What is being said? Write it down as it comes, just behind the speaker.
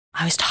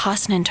I was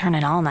tossing and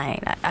turning all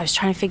night. I was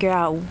trying to figure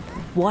out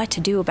what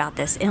to do about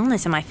this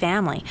illness in my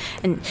family.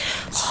 And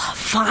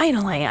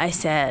finally I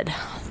said,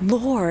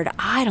 Lord,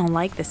 I don't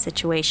like this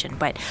situation,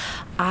 but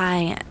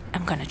I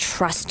am going to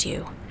trust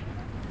you.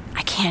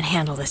 I can't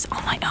handle this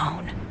on my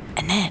own.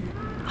 And then,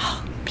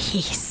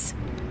 peace.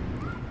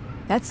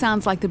 That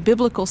sounds like the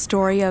biblical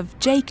story of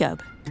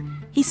Jacob.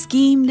 He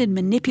schemed and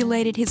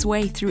manipulated his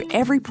way through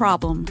every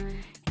problem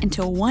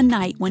until one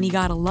night when he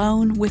got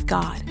alone with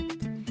God.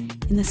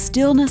 In the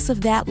stillness of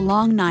that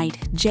long night,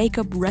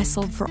 Jacob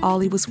wrestled for all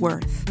he was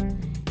worth.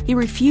 He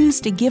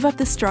refused to give up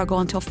the struggle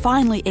until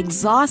finally,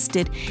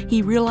 exhausted,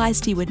 he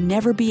realized he would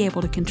never be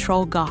able to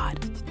control God.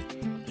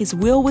 His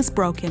will was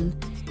broken,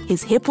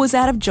 his hip was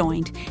out of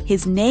joint,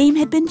 his name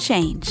had been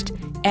changed,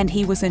 and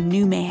he was a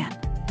new man.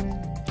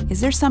 Is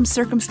there some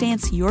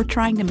circumstance you're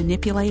trying to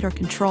manipulate or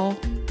control?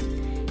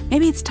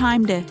 Maybe it's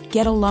time to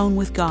get alone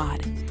with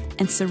God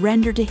and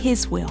surrender to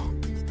His will.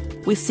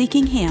 With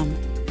Seeking Him,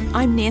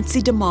 I'm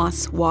Nancy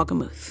DeMoss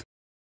Wagamuth.